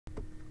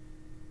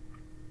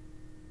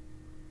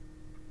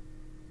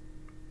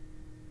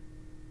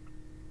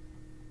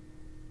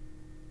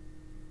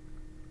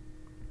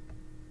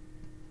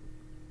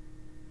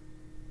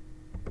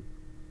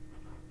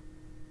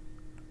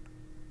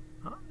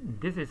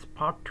This is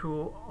part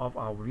 2 of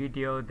our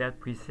video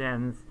that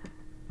presents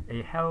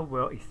a hello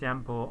world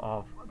example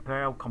of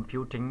parallel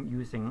computing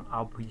using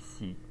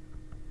RPC.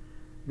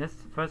 Let's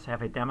first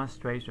have a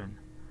demonstration.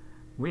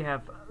 We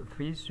have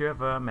 3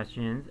 server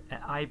machines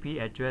at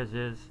IP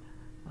addresses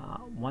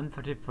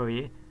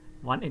 133,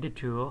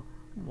 182,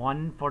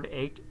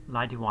 148,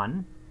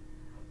 91,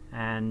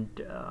 and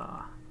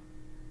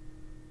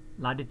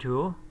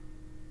 92,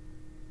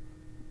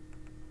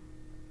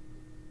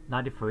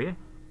 93.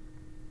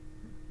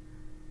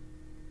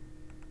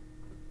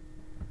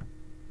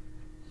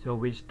 So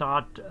we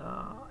start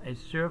a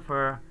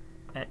server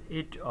at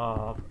each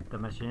of the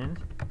machines.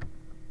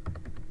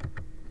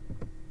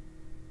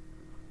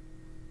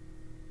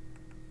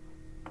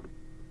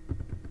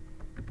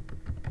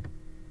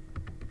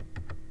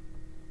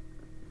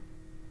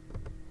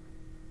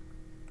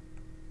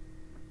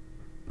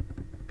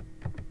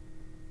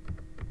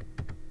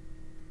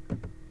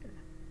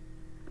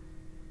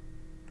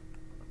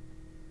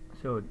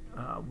 So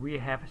we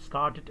have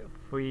started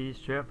 3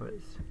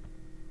 servers.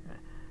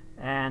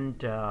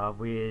 And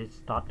we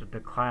started the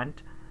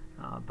client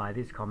by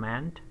this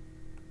command.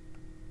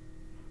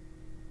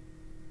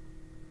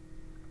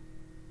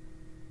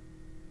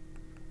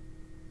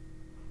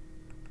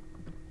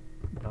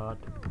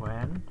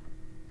 .when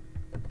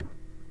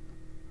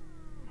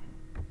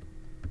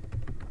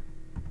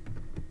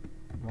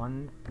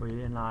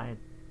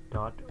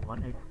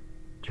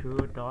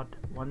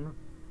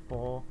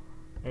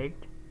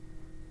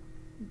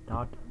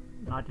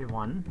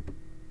 .139.182.148.91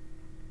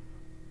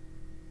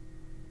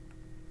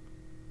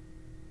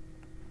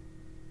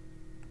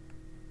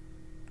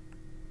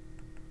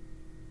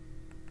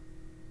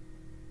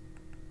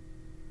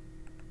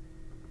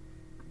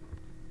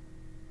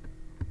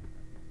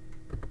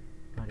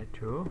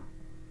 92,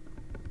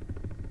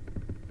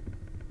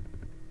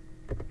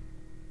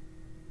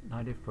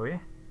 93,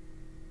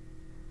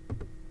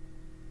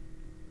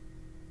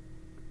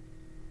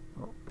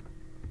 oh.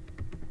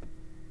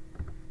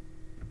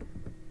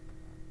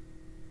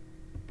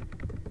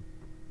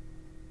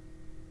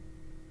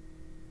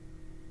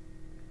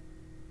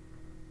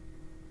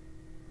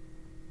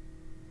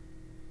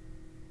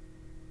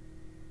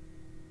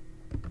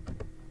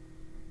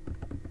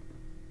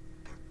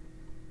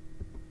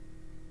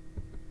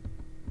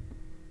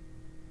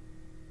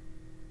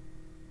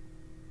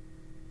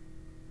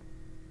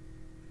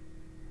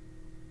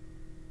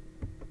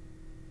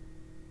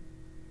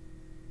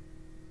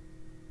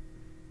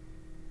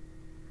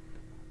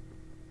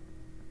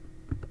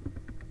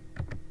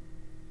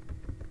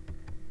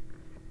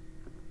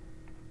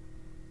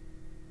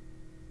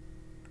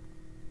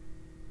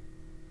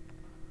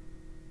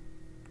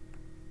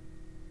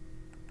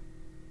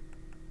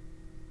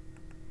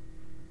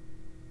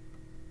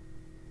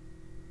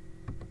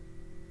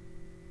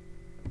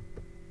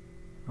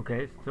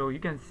 Okay, so you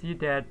can see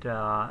that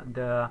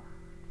the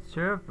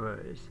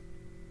servers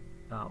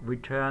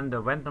return the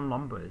random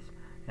numbers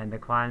and the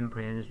client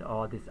prints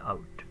all this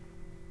out.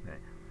 Okay.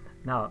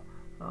 Now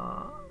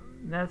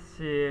let's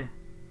see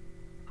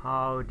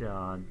how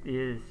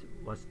this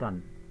was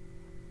done.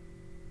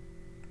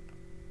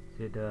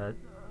 See, the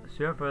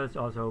servers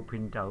also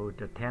print out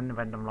the 10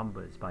 random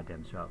numbers by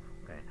themselves,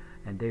 okay,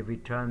 and they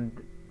return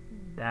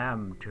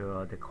them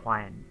to the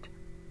client.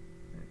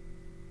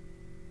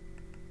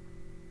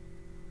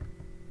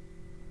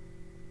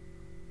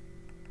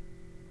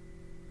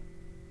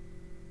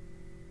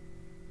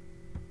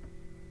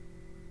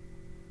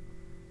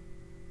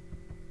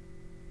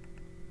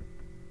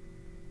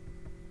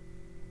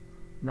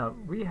 Now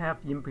we have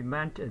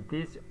implemented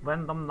this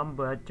random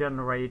number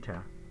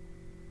generator.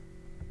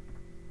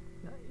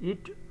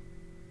 Each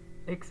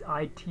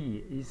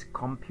XIT is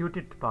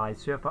computed by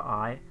server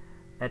I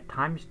at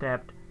time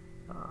step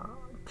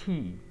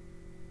t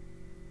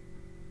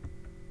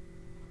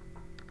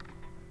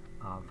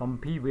from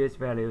previous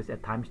values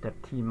at time step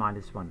t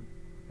minus 1,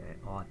 okay,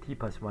 or t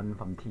plus 1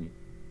 from t. Okay.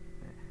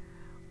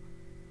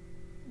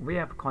 We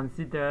have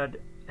considered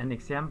an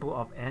example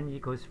of n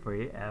equals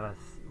 3 as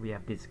we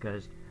have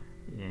discussed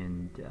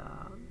in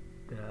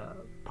the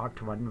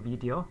part 1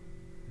 video.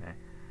 Okay.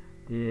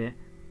 The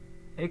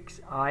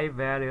xi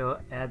value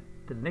at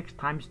the next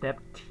time step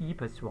t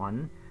plus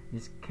 1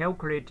 is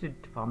calculated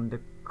from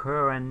the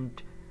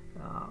current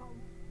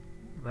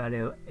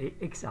value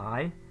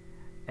xi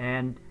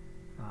and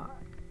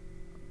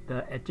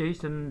the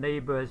adjacent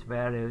neighbors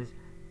values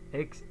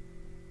x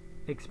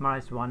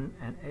minus 1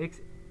 and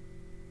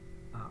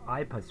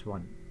i plus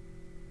 1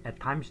 at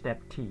time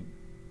step t.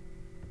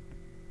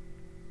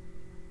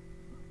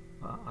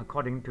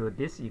 According to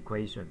this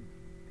equation,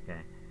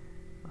 okay,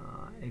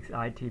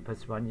 xit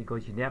plus 1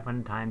 equals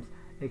 11 times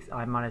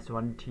xi minus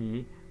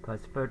 1t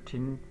plus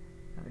 13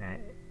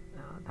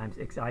 times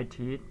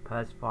xit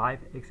plus 5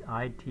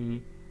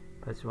 xit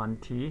plus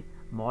 1t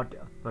mod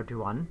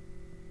 31.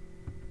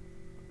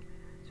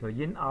 So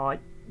in our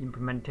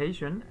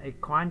implementation, a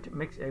client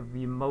makes a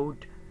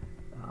remote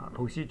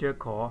procedure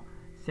call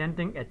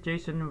sending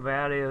adjacent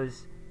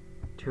values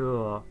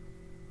to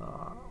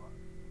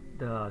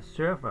the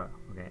server,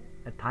 okay,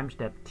 at time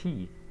step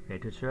t, okay,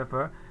 to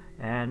server,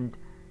 and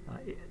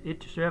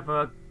each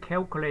server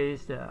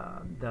calculates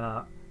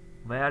the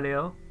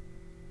value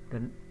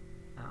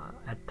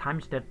at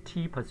time step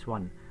t plus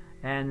 1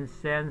 and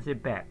sends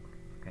it back,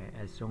 okay,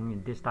 as shown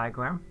in this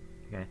diagram.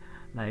 Okay,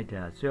 like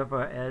the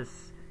server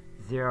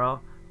S0,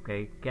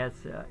 okay,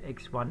 gets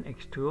x1,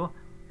 x2,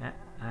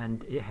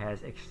 and it has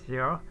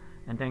x0,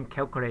 and then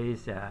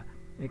calculates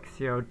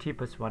x0 t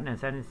plus 1 and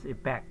sends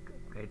it back,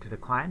 okay, to the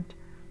client.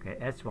 Okay,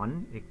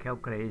 S1, it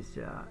calculates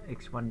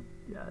x1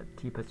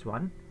 t plus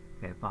 1,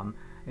 okay, from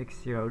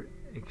x0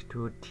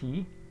 x2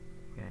 t,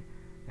 okay,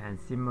 and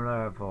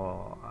similar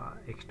for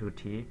x2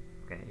 t,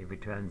 okay, it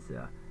returns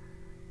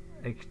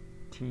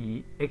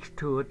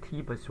x2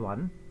 t plus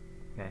 1,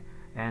 okay,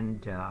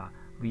 and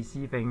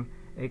receiving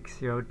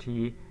x0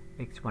 t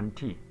x1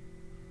 t.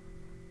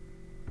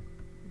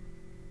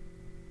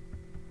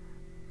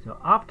 So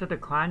after the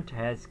client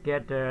has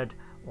gathered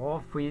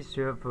all three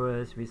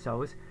servers'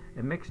 results,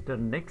 it makes the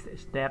next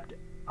step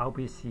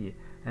RPC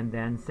and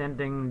then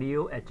sending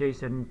new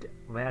adjacent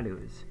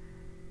values.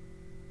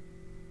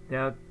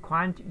 The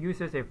client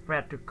uses a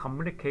thread to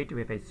communicate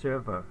with a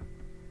server,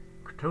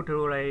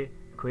 totally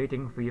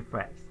creating 3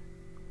 threads.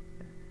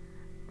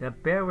 The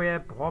barrier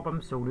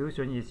problem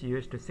solution is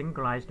used to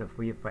synchronize the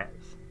 3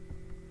 threads.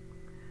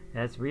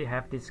 As we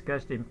have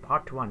discussed in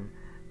part 1,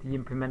 the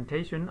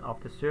implementation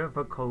of the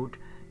server code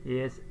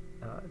is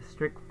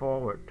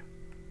straightforward.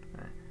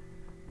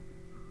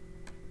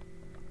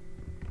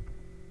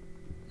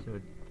 So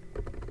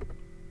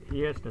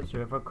here's the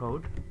server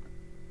code.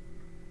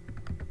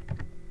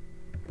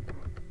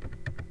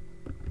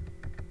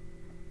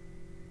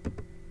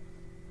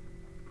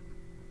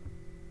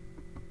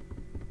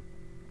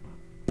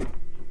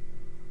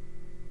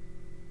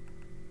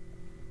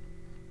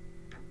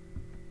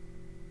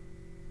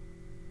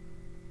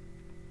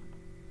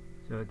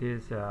 So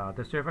this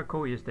the server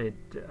code is the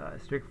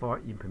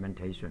straightforward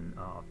implementation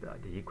of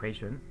the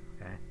equation.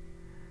 Okay.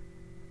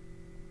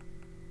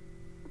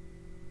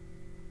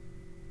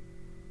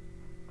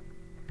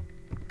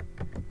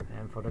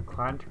 And for the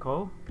client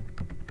code,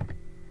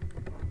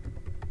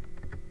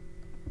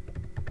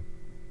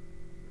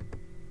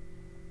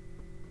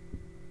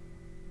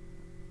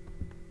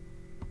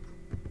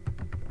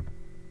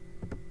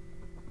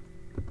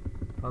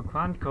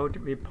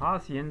 we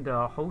pass in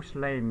the host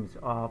names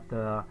of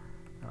the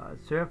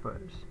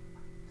servers.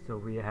 So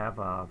we have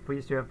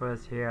 3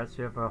 servers here: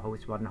 server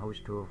host 1,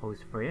 host 2,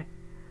 host 3,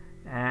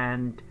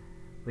 and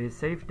we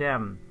save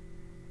them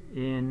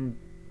in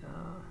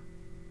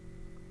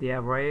the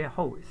array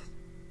hosts.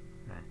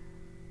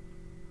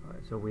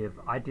 So we have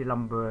ID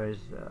numbers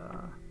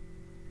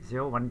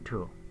 0, 1,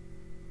 2.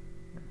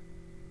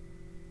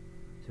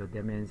 So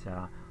that means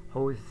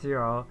host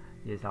 0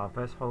 is our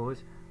first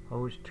host,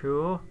 host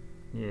 2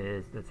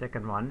 is the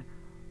second one,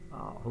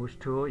 host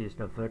 2 is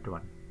the third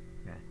one.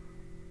 Okay.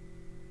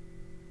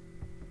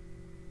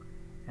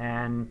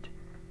 And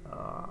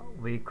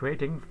we're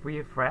creating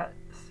 3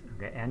 threads,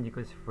 okay, n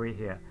equals 3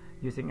 here,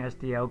 using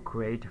SDL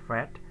create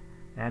thread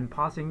and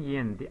passing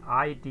in the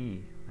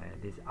ID,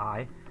 this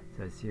I,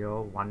 so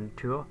 0, 1,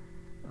 2,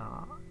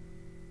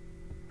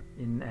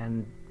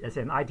 as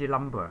an ID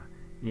number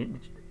in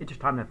each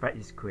time the thread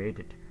is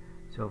created.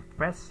 So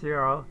thread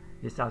 0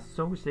 is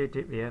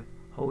associated with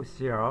host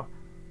 0,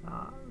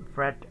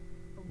 thread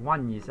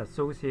 1 is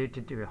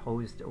associated with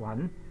host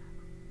 1,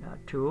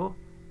 2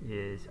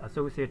 is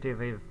associated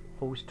with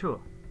host 2.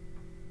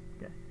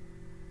 Okay.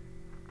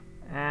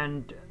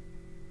 And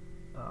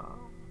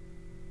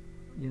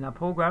in a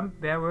program,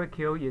 barrier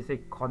Q is a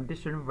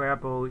condition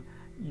variable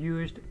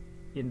used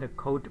in the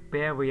code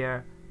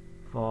barrier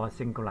for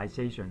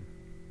synchronization.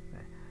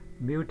 Okay.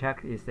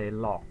 Mutex is a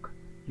lock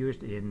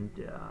used in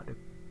the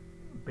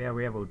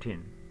barrier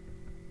routine.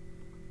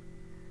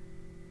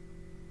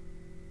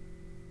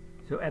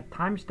 So at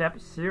time step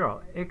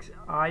 0,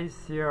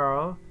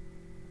 xi0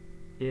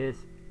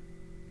 is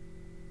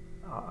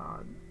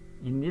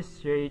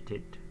initialized,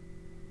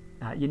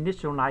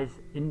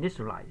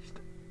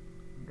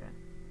 okay,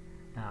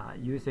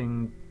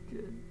 using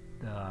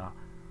the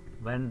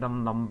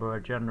random number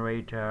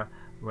generator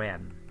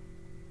ran.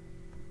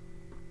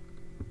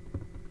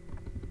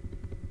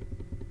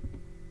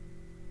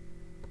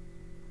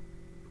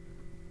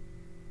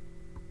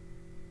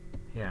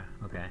 Here,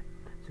 okay.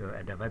 So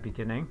at the very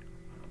beginning,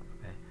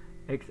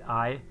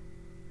 xi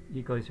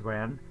equals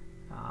ran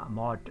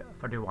mod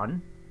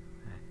 31,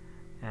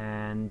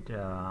 and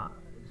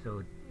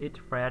so each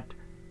thread,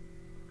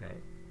 okay,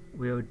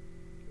 will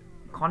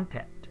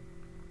contact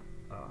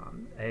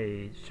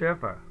a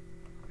server.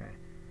 Okay,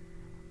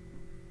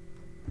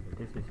 so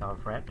this is our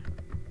thread.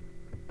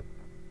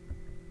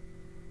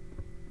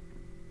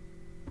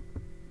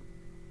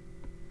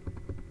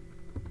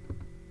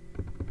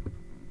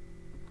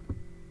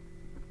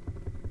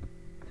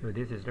 So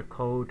this is the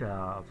code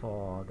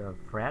for the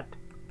thread,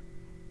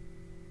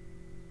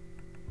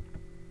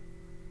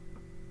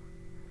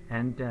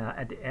 and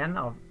at the end,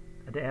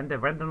 the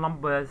random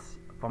numbers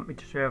from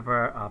each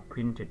server are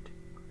printed.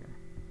 Okay.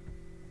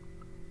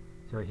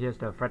 So here's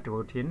the thread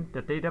routine.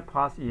 The data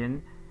passed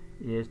in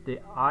is the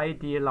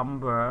ID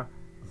number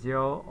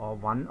 0 or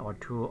 1 or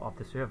 2 of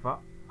the server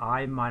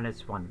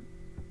I-1.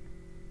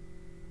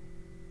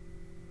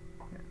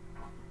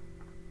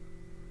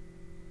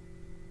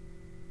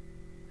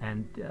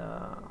 And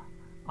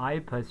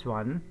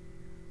I+1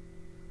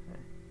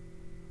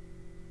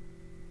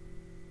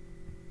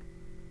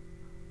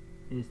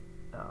 is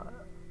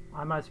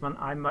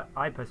I-1,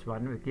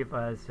 I+1 will give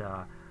us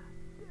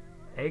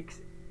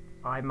x,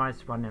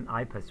 I-1 and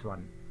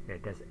I+1. Okay,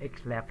 that's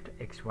x left,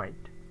 x right,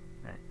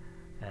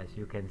 as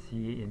you can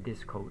see in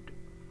this code.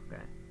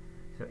 Okay,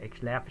 so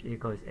x left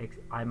equals x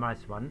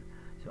I-1.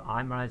 So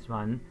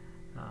I-1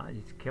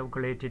 is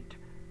calculated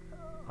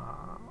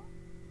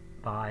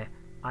by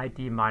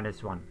ID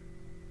 -1,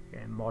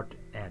 okay, mod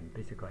n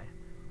basically,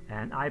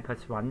 and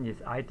I+1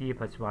 is ID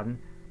 +1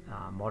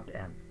 mod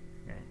n.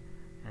 Okay,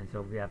 and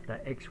so we have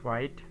the x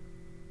right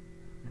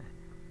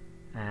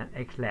and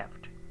x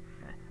left,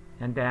 okay.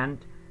 And then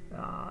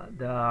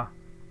the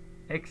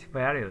x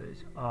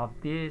values of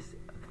this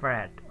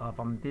thread or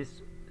from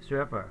this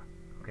server,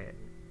 okay,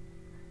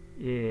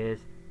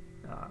 is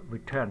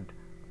returned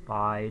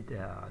by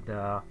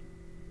the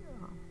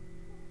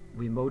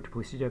remote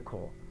procedure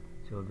call.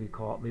 So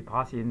we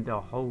pass in the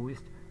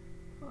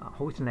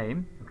host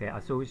name, okay,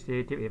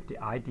 associated with the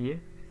ID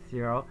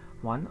 0,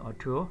 1 or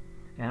 2,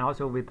 and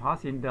also we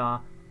pass in the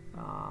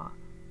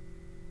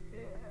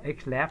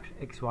x left,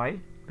 x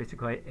right,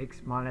 basically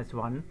x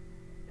 -1,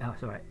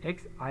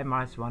 x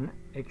I-1,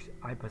 x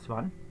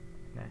I+1,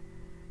 okay,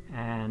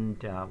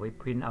 and we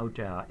print out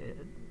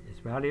its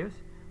values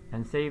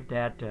and save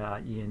that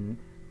in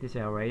this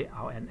array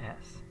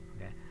RNS,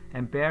 okay.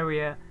 And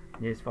barrier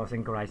is for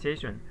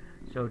synchronization.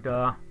 So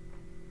the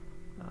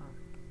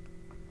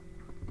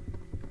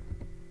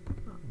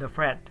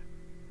thread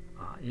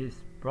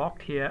is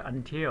blocked here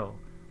until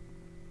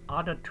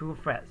other two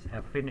threads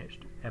have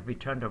finished, have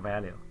returned the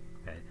value.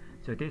 Okay,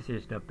 so this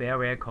is the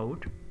barrier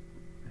code.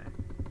 Okay.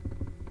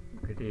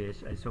 It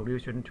is a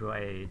solution to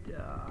a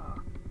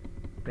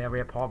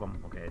barrier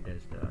problem. Okay,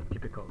 that's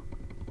typical.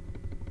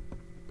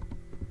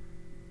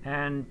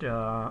 And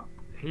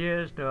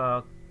here's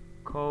the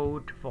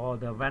code for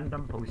the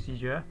random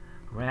procedure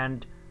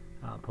rand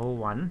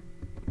PO1.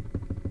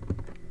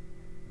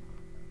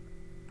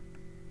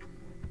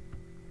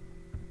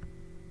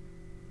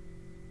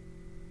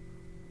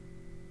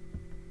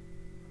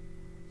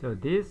 So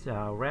this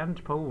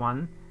rand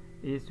PO1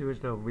 issues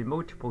the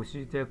remote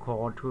procedure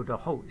call to the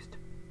host,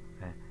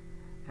 okay.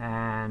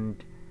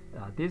 And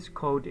this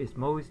code is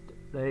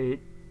mostly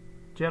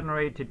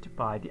generated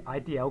by the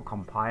ISDL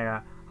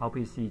compiler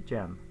RPC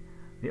gem.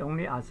 We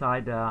only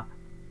assign the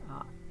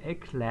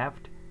x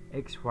left,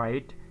 x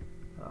right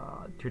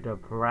to the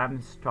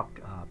param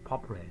struct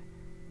properly.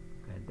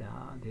 And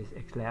this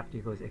x left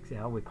equals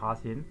xl, we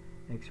pass in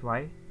x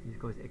right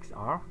equals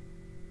xr.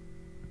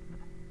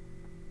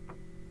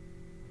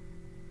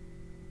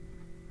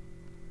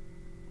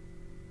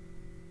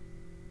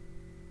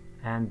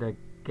 And the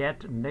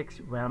get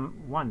next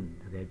RAM1,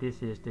 okay,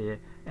 this is the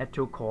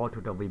actual call to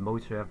the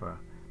remote server,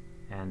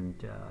 and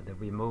the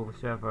remote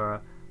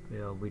server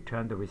will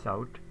return the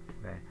result,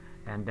 okay.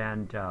 And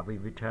then we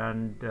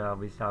return the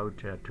result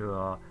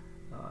to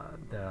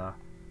the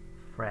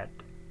thread.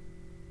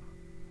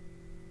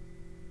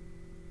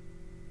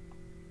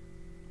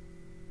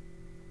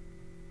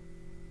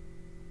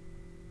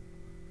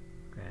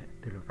 Okay,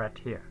 to the thread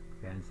here,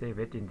 okay, and save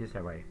it in this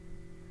array.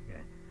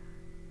 Okay.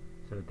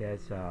 So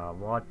that's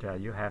what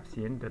you have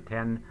seen, the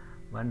 10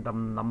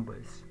 random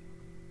numbers.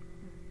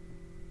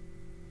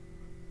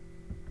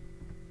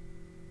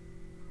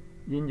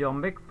 In your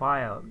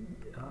Makefile,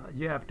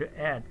 you have to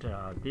add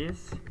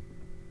this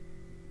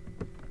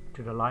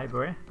to the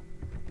library,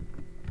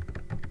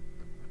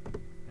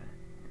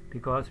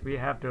 because we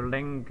have to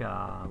link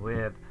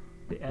with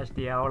the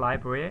ISDL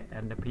library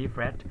and the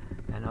Ipthread,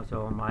 and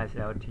also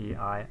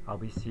MySLTI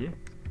RPC.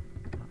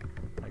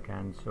 I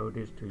can show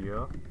this to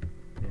you.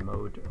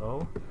 Remote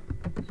O,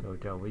 so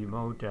the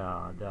remote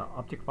the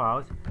object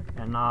files,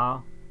 and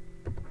now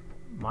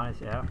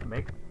 -f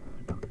make,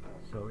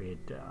 so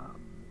it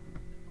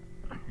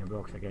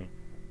works again.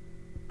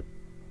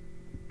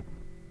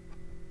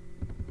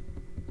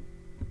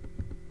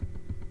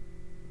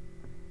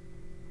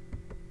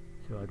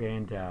 So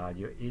again,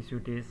 you issue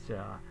this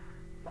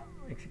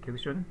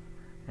execution,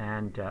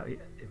 and it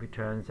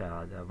returns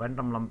the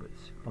random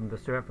numbers from the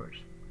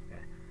servers.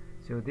 Okay.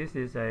 So this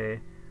is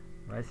a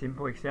very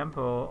simple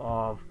example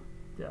of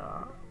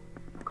the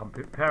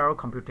parallel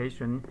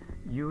computation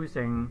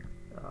using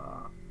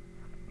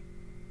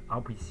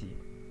RPC.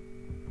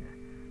 Okay.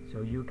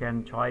 So you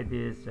can try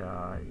this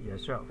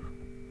yourself.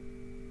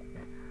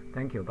 Okay.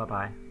 Thank you. Bye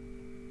bye.